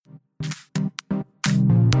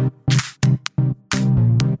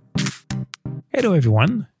Hello,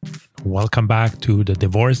 everyone. Welcome back to the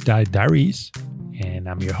Divorce Dad Diaries. And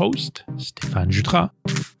I'm your host, Stéphane Jutras.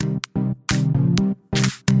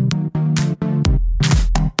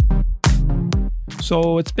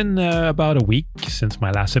 So it's been about a week since my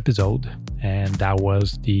last episode, and that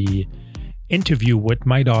was the interview with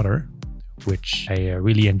my daughter, which I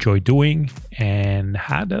really enjoyed doing and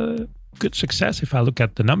had a good success if I look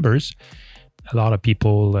at the numbers. A lot of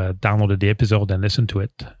people downloaded the episode and listened to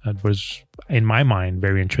it. It was, in my mind,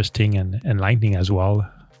 very interesting and enlightening as well,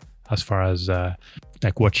 as far as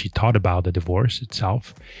like what she thought about the divorce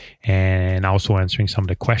itself, and also answering some of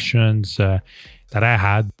the questions that I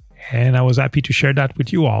had. And I was happy to share that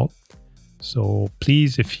with you all. So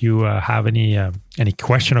please, if you have any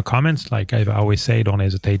question or comments, like I always say, don't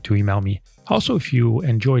hesitate to email me. Also, if you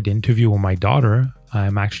enjoyed the interview with my daughter,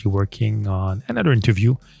 I'm actually working on another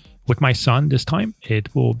interview with my son this time.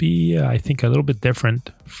 It will be, I think, a little bit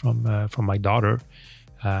different from my daughter.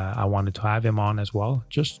 I wanted to have him on as well,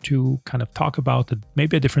 just to kind of talk about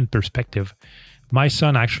maybe a different perspective. My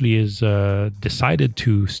son actually is decided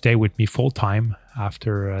to stay with me full time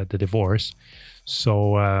after the divorce.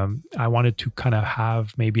 So I wanted to kind of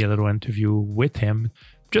have maybe a little interview with him,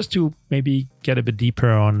 just to maybe get a bit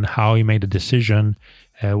deeper on how he made the decision,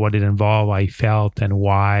 what it involved, how he felt, and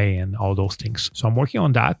why, and all those things. So I'm working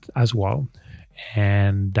on that as well.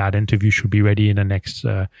 And that interview should be ready in the next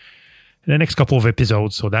couple of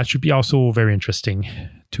episodes. So that should be also very interesting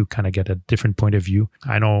to kind of get a different point of view.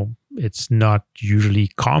 I know it's not usually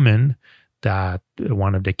common that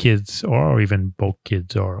one of the kids, or even both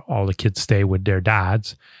kids, or all the kids stay with their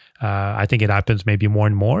dads. I think it happens maybe more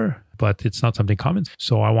and more, but it's not something common.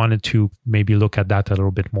 So I wanted to maybe look at that a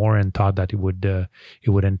little bit more, and thought that it would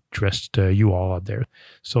interest you all out there.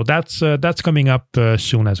 So that's coming up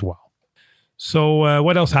soon as well. So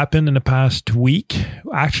what else happened in the past week?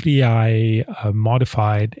 Actually, I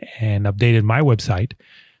modified and updated my website.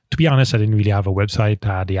 To be honest, I didn't really have a website.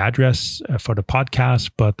 I had the address for the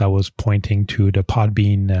podcast, but I was pointing to the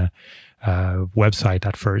Podbean website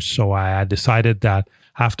at first. So I had decided that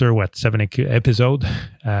after 7 episodes,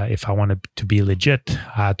 if I wanted to be legit,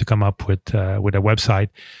 I had to come up with a website.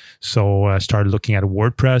 So I started looking at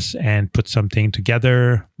WordPress and put something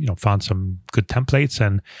together, found some good templates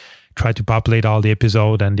and tried to populate all the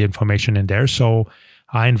episode and the information in there. So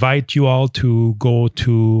I invite you all to go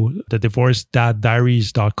to the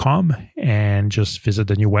divorcedaddiaries.com and just visit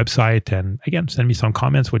the new website. And again, send me some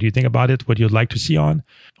comments. What do you think about it? What you'd like to see on,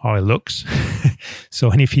 how it looks. So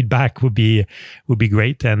any feedback would be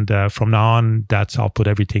great. And from now on, I'll put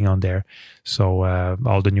everything on there. So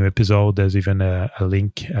all the new episode, there's even a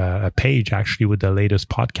link, a page actually with the latest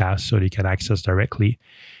podcast, so you can access directly,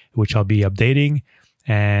 which I'll be updating.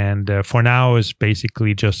 And for now, is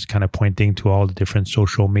basically just kind of pointing to all the different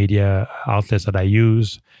social media outlets that I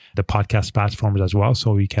use, the podcast platforms as well,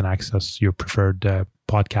 so you can access your preferred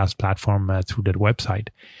podcast platform through that website.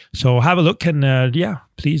 So have a look, and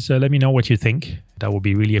please let me know what you think. That would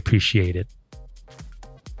be really appreciated.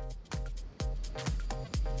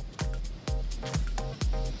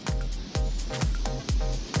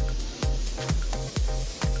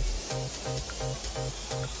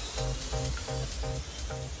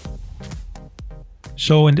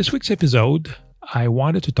 So in this week's episode, I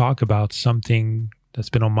wanted to talk about something that's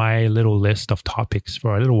been on my little list of topics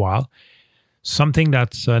for a little while. Something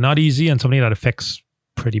that's not easy, and something that affects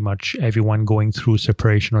pretty much everyone going through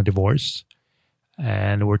separation or divorce.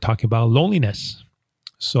 And we're talking about loneliness.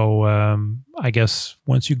 So I guess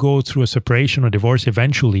once you go through a separation or divorce,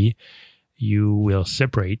 eventually you will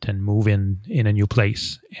separate and move in a new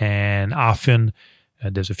place. And often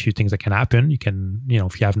there's a few things that can happen. You can,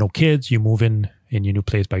 if you have no kids, you move in your new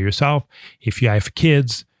place by yourself. If you have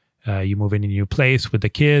kids, you move in a new place with the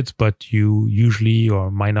kids, but you usually or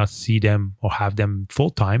might not see them or have them full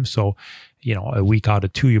time. So, a week out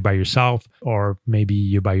of 2, you're by yourself, or maybe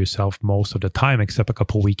you're by yourself most of the time, except a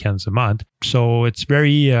couple weekends a month. So it's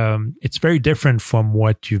very different from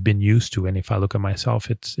what you've been used to. And if I look at myself,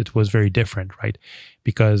 it was very different, right?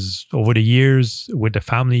 Because over the years with the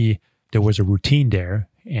family, there was a routine there.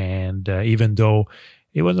 And even though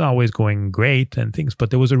it wasn't always going great and things, but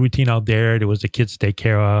there was a routine out there. There was the kids to take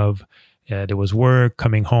care of. There was work,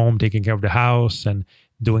 coming home, taking care of the house, and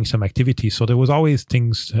doing some activities. So there was always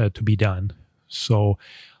things to be done. So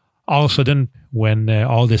all of a sudden, when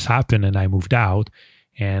all this happened and I moved out,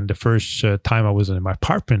 and the first time I was in my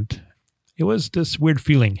apartment, it was this weird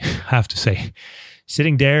feeling, I have to say.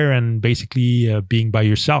 Sitting there and basically being by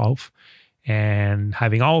yourself, and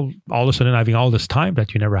having all of a sudden having all this time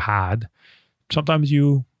that you never had. Sometimes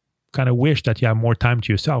you kind of wish that you have more time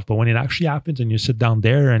to yourself. But when it actually happens and you sit down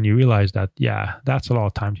there and you realize that, yeah, that's a lot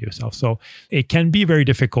of time to yourself. So it can be very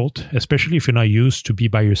difficult, especially if you're not used to be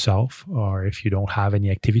by yourself, or if you don't have any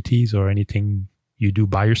activities or anything you do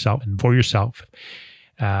by yourself and for yourself.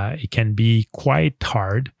 It can be quite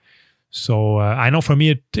hard. So I know for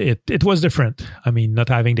me, it was different. I mean, not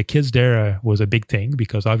having the kids there was a big thing,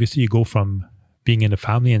 because obviously you go from being in a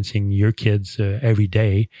family and seeing your kids every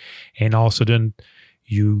day, and all of a sudden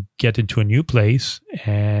you get into a new place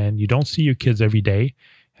and you don't see your kids every day.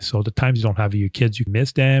 So the times you don't have your kids, you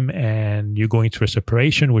miss them, and you're going through a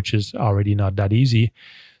separation, which is already not that easy.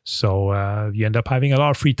 So you end up having a lot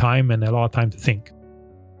of free time and a lot of time to think.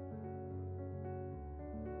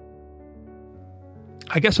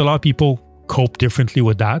 I guess a lot of people cope differently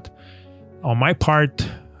with that. On my part,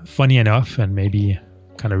 funny enough, and maybe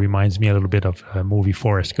kind of reminds me a little bit of a movie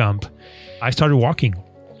Forrest Gump, I started walking.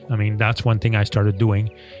 I mean, that's one thing I started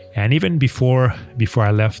doing. And even before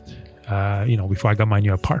I left, before I got my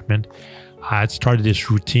new apartment, I had started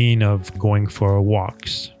this routine of going for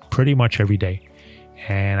walks pretty much every day.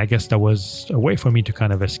 And I guess that was a way for me to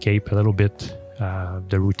kind of escape a little bit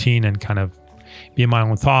the routine and kind of be in my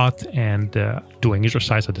own thought, and doing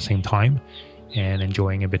exercise at the same time and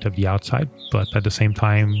enjoying a bit of the outside, but at the same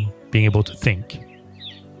time being able to think.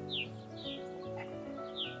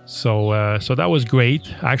 So that was great.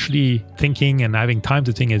 Actually, thinking and having time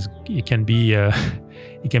to think it can be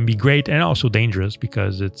great and also dangerous,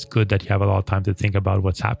 because it's good that you have a lot of time to think about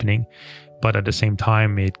what's happening, but at the same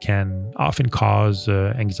time it can often cause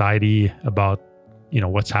anxiety about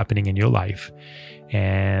what's happening in your life.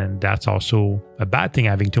 And that's also a bad thing,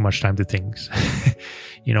 having too much time to think.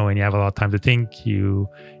 When you have a lot of time to think,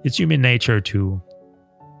 it's human nature to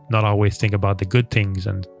not always think about the good things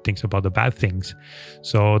and think about the bad things.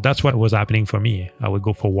 So that's what was happening for me. I would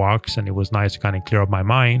go for walks, and it was nice to kind of clear up my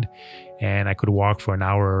mind. And I could walk for an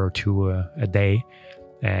hour or two a day.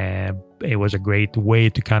 And it was a great way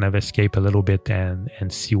to kind of escape a little bit and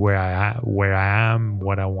see where I am,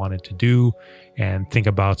 what I wanted to do, and think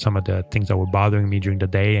about some of the things that were bothering me during the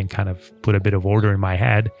day, and kind of put a bit of order in my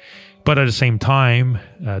head. But at the same time,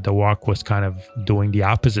 the walk was kind of doing the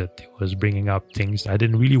opposite. It was bringing up things I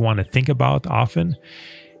didn't really want to think about often.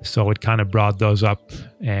 So it kind of brought those up.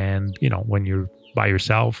 And, when you're by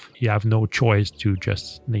yourself, you have no choice to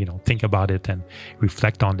just, think about it and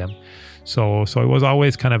reflect on them. So it was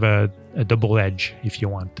always kind of a double edge, if you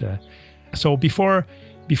want. So before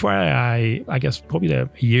I guess probably a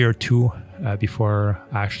year or two before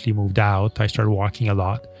I actually moved out, I started walking a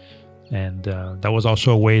lot. And that was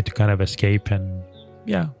also a way to kind of escape and,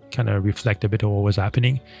 kind of reflect a bit of what was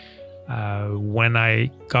happening. When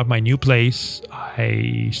I got my new place,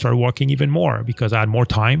 I started walking even more because I had more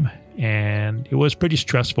time, and it was pretty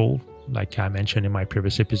stressful. Like I mentioned in my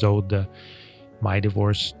previous episode, my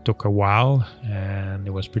divorce took a while, and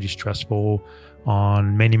it was pretty stressful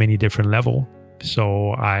on many, many different levels.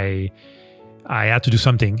 So I had to do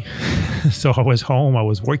something. So I was home, I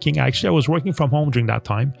was working. Actually, I was working from home during that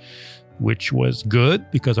time, which was good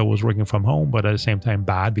because I was working from home, but at the same time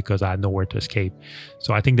bad because I had nowhere to escape.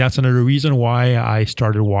 So I think that's another reason why I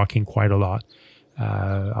started walking quite a lot.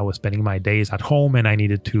 I was spending my days at home, and I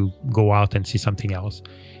needed to go out and see something else.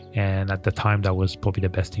 And at the time, that was probably the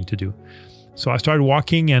best thing to do. So I started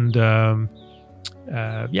walking, and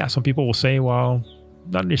some people will say, well,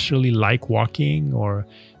 not necessarily like walking, or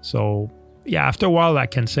so. Yeah, after a while, I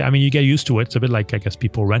can say, you get used to it. It's a bit like, I guess,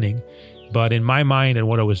 people running. But in my mind, and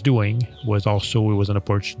what I was doing was also, it was an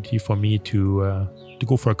opportunity for me to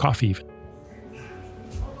go for a coffee.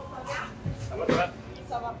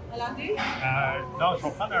 Non, je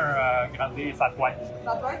vais prendre un grande flat white.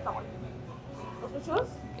 Flat white, autre chose?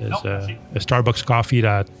 There's a Starbucks coffee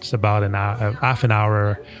that's about a half an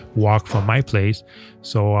hour walk from my place.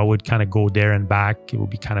 So I would kind of go there and back. It would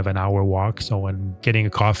be kind of an hour walk. So when getting a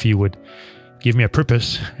coffee would give me a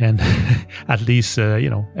purpose and at least,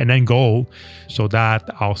 an end goal. So that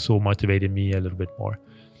also motivated me a little bit more.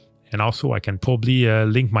 And also I can probably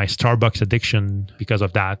link my Starbucks addiction because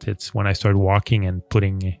of that. It's when I started walking and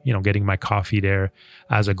putting, getting my coffee there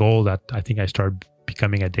as a goal, that I think I started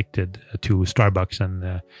becoming addicted to Starbucks,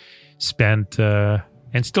 and spent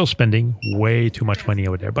and still spending way too much money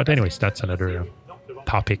over there. But anyways, that's another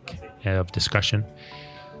topic of discussion.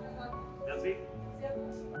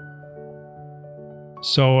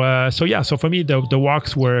 So for me, the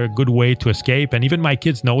walks were a good way to escape. And even my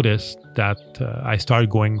kids noticed that I started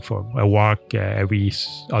going for a walk every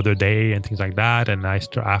other day and things like that. And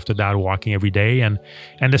after that, walking every day. And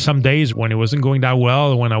there's some days when it wasn't going that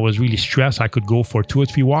well, when I was really stressed, I could go for 2 or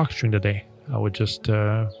 3 walks during the day. I would just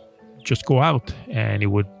go out, and it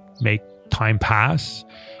would make time pass,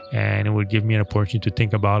 and it would give me an opportunity to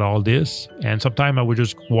think about all this. And sometimes I would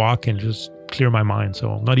just walk and just clear my mind.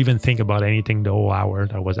 So not even think about anything the whole hour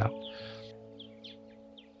that I was out.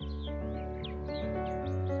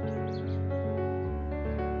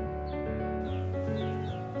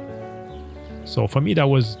 So for me, that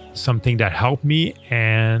was something that helped me.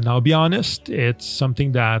 And I'll be honest, it's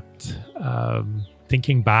something that,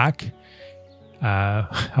 thinking back, I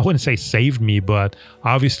wouldn't say saved me, but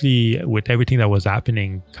obviously with everything that was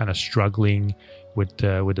happening, kind of struggling with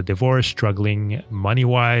the divorce, struggling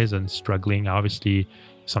money-wise, and struggling, obviously,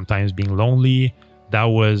 sometimes being lonely, that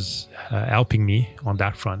was helping me on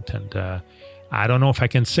that front. And I don't know if I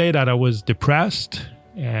can say that I was depressed.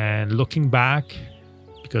 And looking back,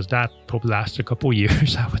 because that probably lasted a couple of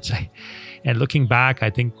years, I would say. And looking back, I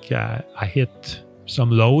think I hit some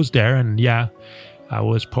lows there. And yeah, I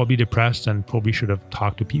was probably depressed and probably should have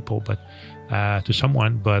talked to people, but to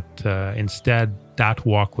someone. But instead, that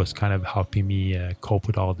walk was kind of helping me cope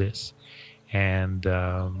with all this. And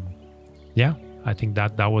yeah, I think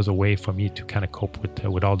that was a way for me to kind of cope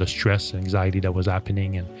with all the stress and anxiety that was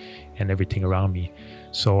happening and everything around me.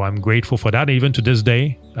 So I'm grateful for that. Even to this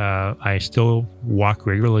day, I still walk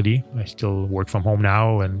regularly. I still work from home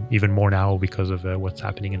now, and even more now because of what's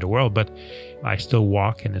happening in the world. But I still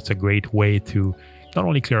walk, and it's a great way to not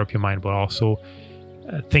only clear up your mind, but also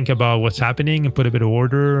think about what's happening and put a bit of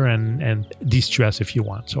order and de-stress if you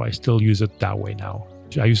want. So I still use it that way now.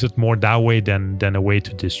 I use it more that way than a way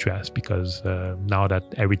to de-stress, because now that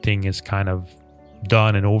everything is kind of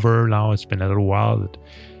done and over, now it's been a little while that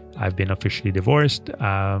I've been officially divorced.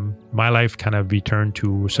 My life kind of returned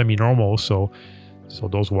to semi-normal, so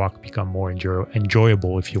those walks become more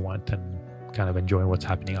enjoyable if you want, and kind of enjoying what's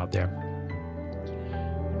happening out there.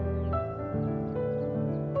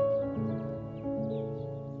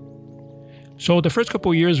 So the first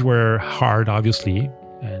couple of years were hard, obviously,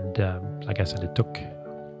 and like I said, it took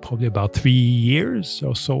probably about 3 years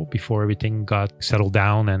or so before everything got settled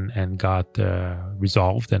down and got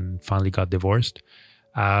resolved and finally got divorced.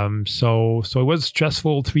 So it was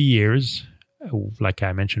stressful 3 years, like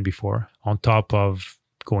I mentioned before, on top of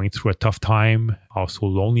going through a tough time, also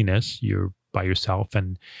loneliness. You're by yourself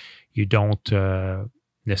and you don't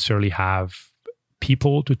necessarily have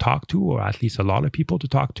people to talk to, or at least a lot of people to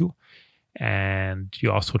talk to. And you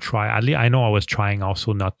also try, at least I know I was trying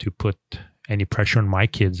also not to put any pressure on my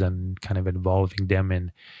kids and kind of involving them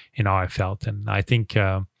in how I felt. And I think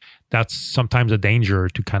that's sometimes a danger,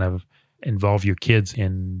 to kind of involve your kids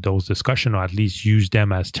in those discussions, or at least use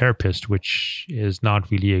them as therapists, which is not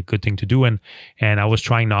really a good thing to do. And I was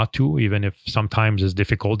trying not to, even if sometimes it's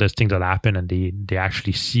difficult. There's things that happen and they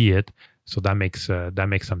actually see it. So that makes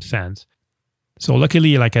some sense. So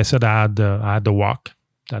luckily, like I said, I had the walk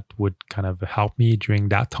that would kind of help me during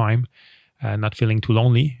that time, not feeling too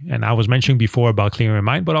lonely. And I was mentioning before about clearing my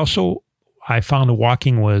mind, but also I found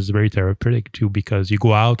walking was very therapeutic too, because you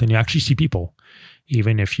go out and you actually see people,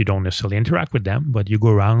 even if you don't necessarily interact with them, but you go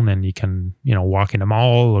around and you can, walk in a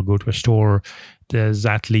mall or go to a store. There's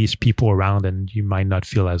at least people around and you might not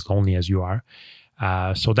feel as lonely as you are.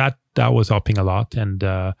 So that was helping a lot. And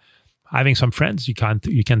having some friends you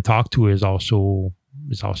can talk to is also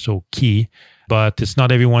key, but it's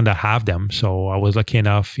not everyone that have them. So I was lucky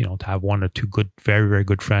enough, to have one or two good, very, very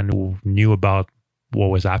good friends who knew about what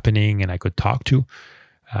was happening and I could talk to.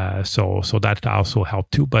 So that also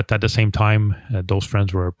helped too. But at the same time, those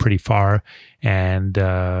friends were pretty far, and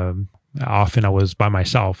often I was by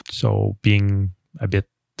myself. So being a bit,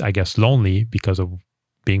 I guess, lonely because of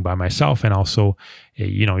being by myself, and also,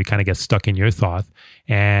 you kind of get stuck in your thought.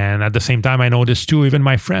 And at the same time, I noticed too, even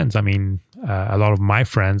my friends. I mean, a lot of my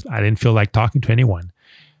friends, I didn't feel like talking to anyone.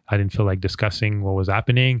 I didn't feel like discussing what was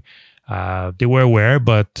happening. They were aware,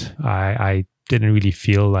 but I didn't really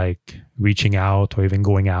feel like reaching out or even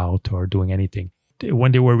going out or doing anything.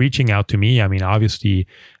 When they were reaching out to me, I mean, obviously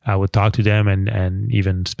I would talk to them and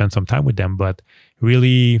even spend some time with them. But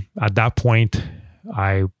really at that point,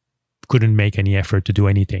 I couldn't make any effort to do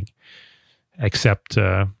anything except,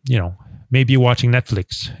 maybe watching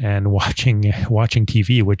Netflix and watching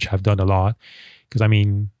TV, which I've done a lot. Because I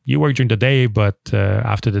mean, you work during the day, but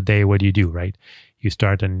after the day, what do, right? You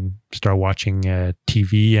start watching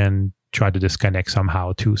TV and try to disconnect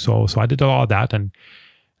somehow too. So I did all that, and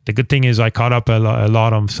the good thing is I caught up a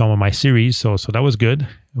lot on some of my series, so that was good.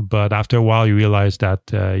 But after a while, you realize that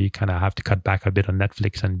you kind of have to cut back a bit on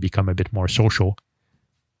Netflix and become a bit more social.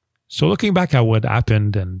 So looking back at what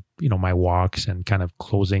happened, and my walks and kind of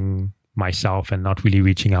closing myself and not really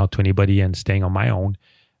reaching out to anybody and staying on my own.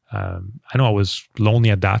 I know I was lonely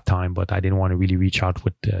at that time, but I didn't want to really reach out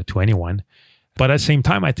to anyone. But at the same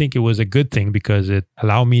time, I think it was a good thing because it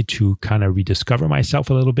allowed me to kind of rediscover myself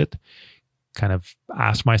a little bit, kind of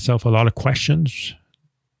ask myself a lot of questions,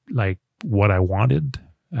 like what I wanted,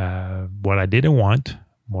 what I didn't want,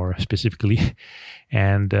 more specifically.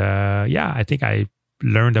 And I think I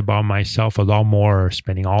learned about myself a lot more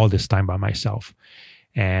spending all this time by myself.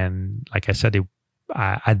 And like I said,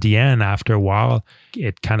 at the end, after a while,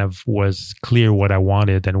 it kind of was clear what I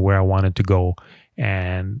wanted and where I wanted to go.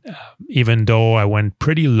 And even though I went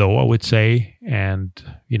pretty low, I would say, and,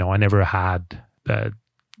 I never had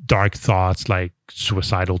dark thoughts like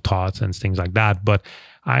suicidal thoughts and things like that. But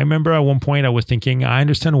I remember at one point I was thinking, I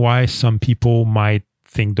understand why some people might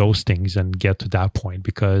think those things and get to that point,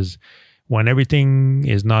 because when everything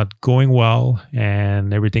is not going well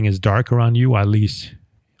and everything is dark around you, at least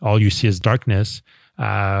all you see is darkness,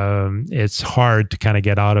 it's hard to kind of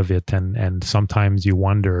get out of it. And sometimes you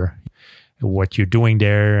wonder what you're doing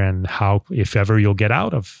there and how, if ever you'll get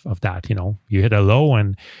out of that. You hit a low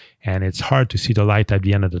and it's hard to see the light at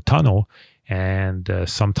the end of the tunnel. And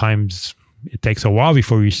sometimes it takes a while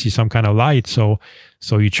before you see some kind of light. So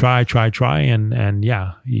you try, and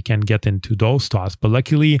you can get into those thoughts. But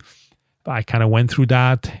luckily, I kind of went through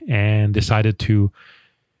that and decided to,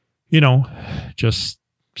 just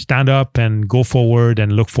stand up and go forward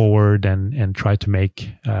and look forward and try to make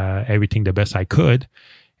everything the best I could.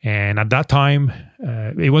 And at that time,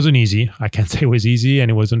 it wasn't easy. I can't say it was easy, and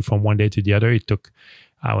it wasn't from one day to the other. It took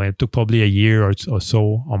probably a year or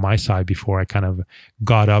so on my side before I kind of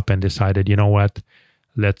got up and decided, you know what,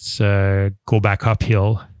 let's go back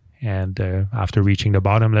uphill. And after reaching the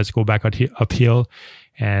bottom, let's go back uphill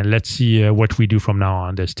and let's see what we do from now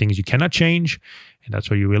on. There's things you cannot change, and that's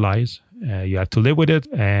what you realize. You have to live with it.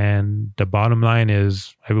 And the bottom line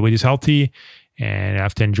is everybody's healthy and you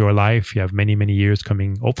have to enjoy life. You have many, many years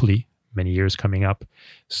coming, hopefully many years coming up.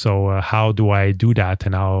 So how do I do that?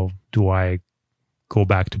 And how do I go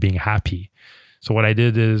back to being happy? So what I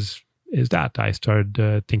did is that I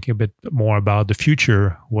started thinking a bit more about the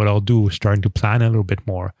future, what I'll do, starting to plan a little bit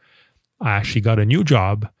more. I actually got a new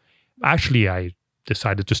job. Actually, I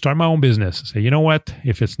decided to start my own business. Say, you know what?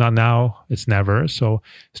 If it's not now, it's never. So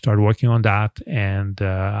started working on that. And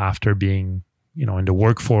after being, in the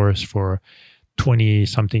workforce for 30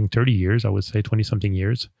 years, I would say 20-something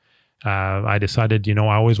years, I decided,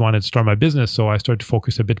 I always wanted to start my business. So I started to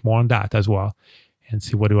focus a bit more on that as well and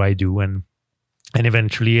see what do I do. And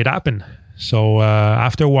eventually it happened. So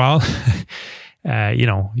after a while,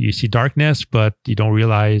 you see darkness, but you don't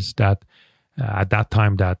realize that at that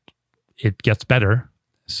time that it gets better.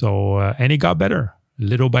 So, and it got better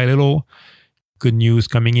little by little. Good news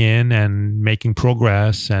coming in and making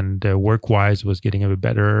progress, and work-wise was getting a bit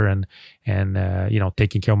better, and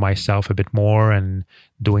taking care of myself a bit more and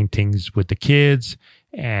doing things with the kids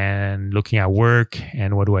and looking at work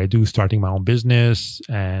and what do I do, starting my own business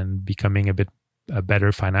and becoming a bit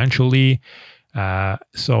better financially.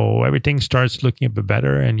 So everything starts looking a bit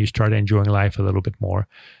better and you start enjoying life a little bit more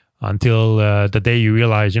until the day you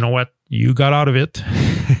realize, you know what, you got out of it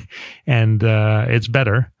and it's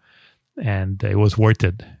better. And it was worth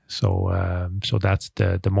it. So that's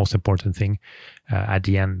the most important thing at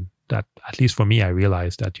the end. That at least for me, I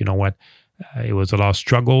realized that, you know what, it was a lot of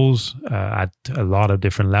struggles at a lot of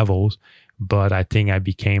different levels, but I think I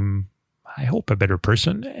became, I hope, a better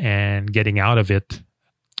person and getting out of it,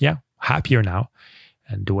 happier now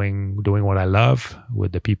and doing what I love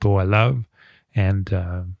with the people I love, and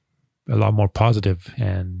a lot more positive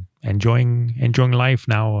and enjoying life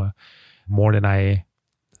now more than I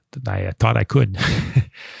thought I could.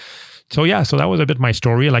 So that was a bit my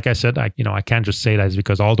story. Like I said, I can't just say that it's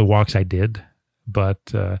because all the walks I did, but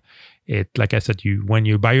like I said, when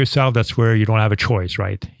you're by yourself, that's where you don't have a choice,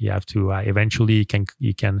 right? You have to eventually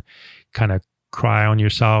you can kind of cry on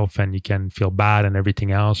yourself and you can feel bad and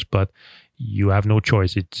everything else, but you have no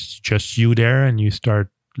choice. It's just you there, and you start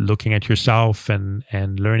looking at yourself and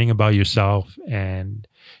learning about yourself, and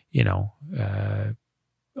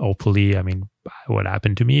hopefully, what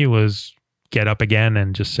happened to me was get up again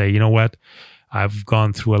and just say, you know what, I've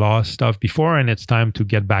gone through a lot of stuff before and it's time to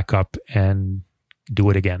get back up and do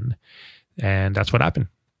it again. And that's what happened.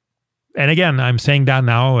 And again, I'm saying that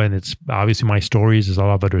now, and it's obviously my stories. There's a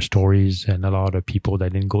lot of other stories and a lot of people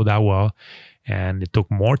that didn't go that well. And it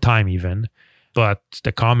took more time even. But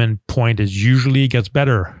the common point is usually it gets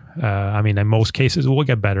better. In most cases, it will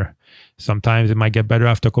get better. Sometimes it might get better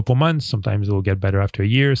after a couple months. Sometimes it will get better after a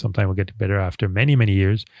year. Sometimes it will get better after many, many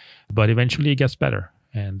years. But eventually it gets better.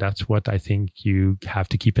 And that's what I think you have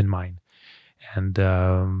to keep in mind. And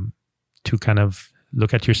to kind of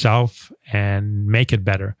look at yourself and make it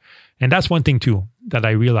better. And that's one thing too that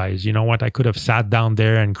I realized, you know what, I could have sat down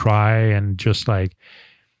there and cry and just like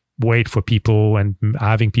wait for people and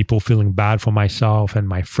having people feeling bad for myself and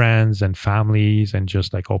my friends and families and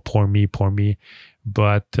just like, oh, poor me.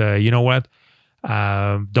 But you know what?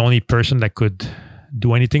 The only person that could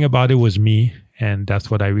do anything about it was me. And that's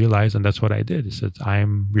what I realized. And that's what I did. I said,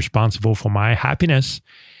 I'm responsible for my happiness.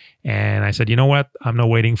 And I said, you know what? I'm not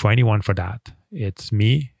waiting for anyone for that. It's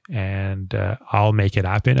me. And I'll make it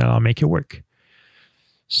happen and I'll make it work.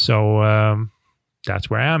 So that's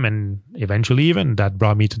where I am. And eventually even that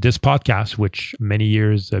brought me to this podcast, which many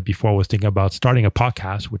years before I was thinking about starting a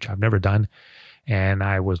podcast, which I've never done. And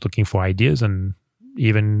I was looking for ideas, and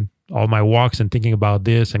even all my walks and thinking about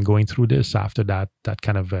this and going through this after that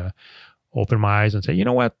kind of opened my eyes and say, you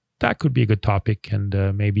know what, that could be a good topic,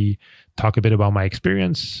 and maybe talk a bit about my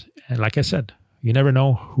experience. And like I said, you never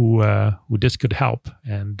know who this could help.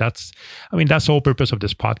 And that's the whole purpose of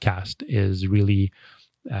this podcast is really,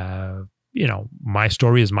 my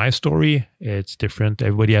story is my story. It's different.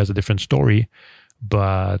 Everybody has a different story.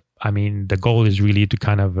 But I mean, the goal is really to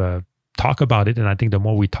kind of talk about it. And I think the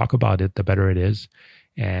more we talk about it, the better it is.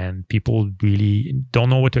 And people really don't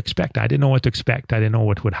know what to expect. I didn't know what to expect. I didn't know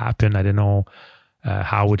what would happen. I didn't know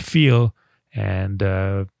how I would feel. And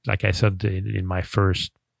like I said in my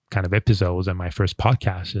first kind of episodes and my first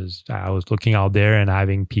podcast, is I was looking out there and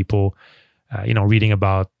having people, reading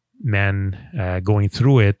about men going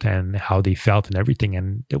through it and how they felt and everything.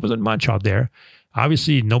 And there wasn't much out there.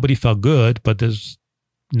 Obviously, nobody felt good, but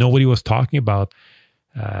nobody was talking about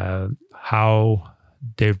how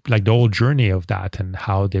they've, like, the whole journey of that and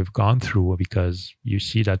how they've gone through, because you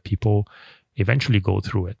see that people eventually go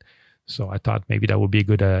through it. So I thought maybe that would be a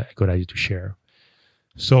good idea to share.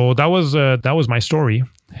 So that was my story.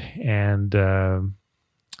 And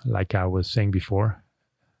like I was saying before,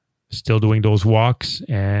 still doing those walks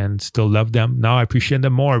and still love them. Now I appreciate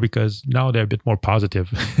them more because now they're a bit more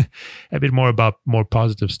positive, a bit more about more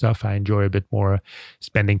positive stuff. I enjoy a bit more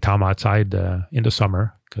spending time outside in the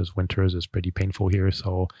summer, because winters is pretty painful here.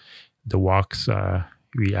 So the walks are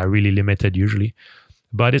really limited usually.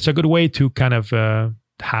 But it's a good way to kind of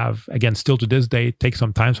have, again, still to this day, take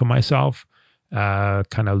some time for myself,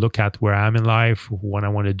 kind of look at where I'm in life, what I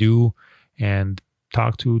want to do, and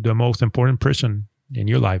talk to the most important person in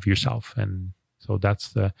your life, yourself. And so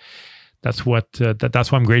that's why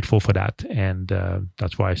I'm grateful for that. And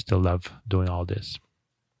that's why I still love doing all this.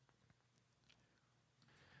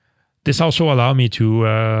 This also allowed me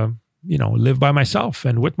to, live by myself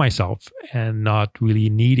and with myself and not really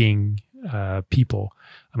needing people.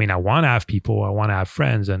 I mean, I want to have people, I want to have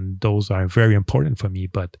friends, and those are very important for me.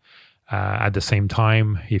 But at the same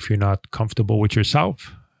time, if you're not comfortable with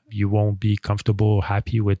yourself, you won't be comfortable,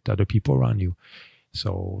 happy with other people around you.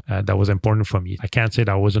 So that was important for me. I can't say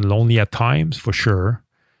that I wasn't lonely at times, for sure.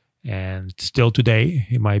 And still today,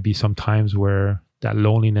 it might be some times where that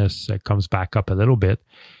loneliness comes back up a little bit.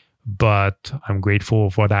 But I'm grateful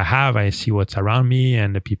for what I have. I see what's around me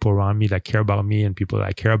and the people around me that care about me and people that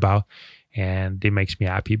I care about. And it makes me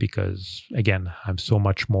happy because, again, I'm so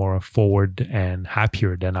much more forward and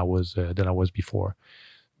happier than I was before.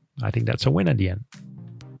 I think that's a win at the end.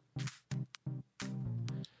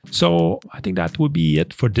 So I think that would be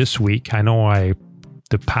it for this week. I know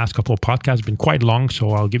the past couple of podcasts have been quite long,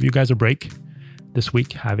 so I'll give you guys a break this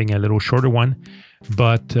week, having a little shorter one.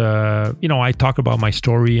 But, I talk about my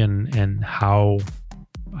story and how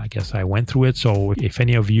I guess I went through it. So if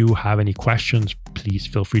any of you have any questions, please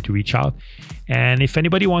feel free to reach out. And if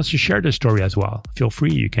anybody wants to share their story as well, feel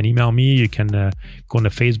free. You can email me. You can go on the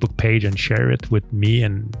Facebook page and share it with me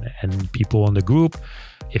and people on the group.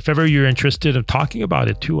 If ever you're interested in talking about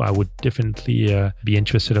it too, I would definitely be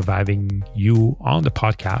interested of having you on the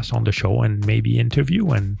podcast, on the show, and maybe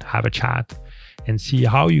interview and have a chat and see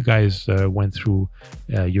how you guys went through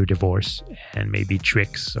your divorce, and maybe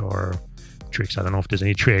tricks. I don't know if there's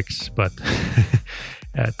any tricks, but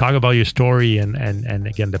talk about your story and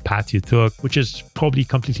again, the path you took, which is probably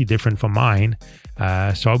completely different from mine.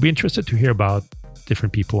 So I'll be interested to hear about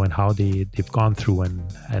different people and how they've gone through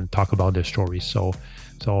and talk about their stories. So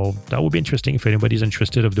that would be interesting. If anybody's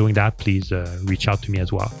interested of doing that, please reach out to me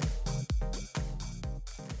as well.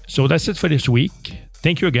 So that's it for this week.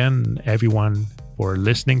 Thank you again, everyone, for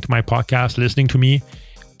listening to my podcast, listening to me,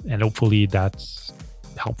 and hopefully that's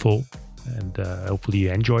helpful, and hopefully you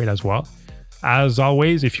enjoy it as well. As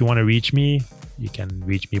always, if you want to reach me, you can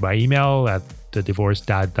reach me by email at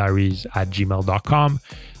thedivorcedaddiaries@gmail.com.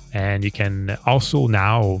 And you can also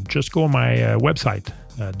now just go on my website,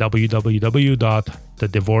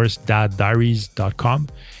 www.thedivorcedaddiaries.com,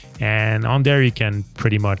 And on there, you can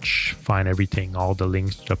pretty much find everything, all the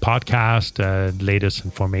links to the podcast, latest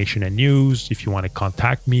information and news. If you want to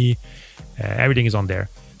contact me, everything is on there.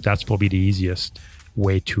 That's probably the easiest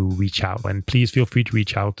way to reach out. And please feel free to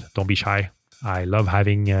reach out. Don't be shy. I love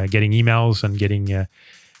having getting emails and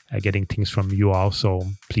getting things from you all. So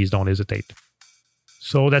please don't hesitate.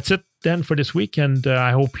 So that's it then for this week. And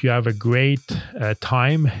I hope you have a great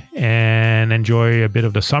time and enjoy a bit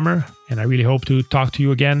of the summer. And I really hope to talk to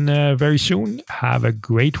you again very soon. Have a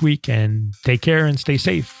great week and take care and stay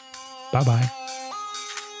safe. Bye-bye.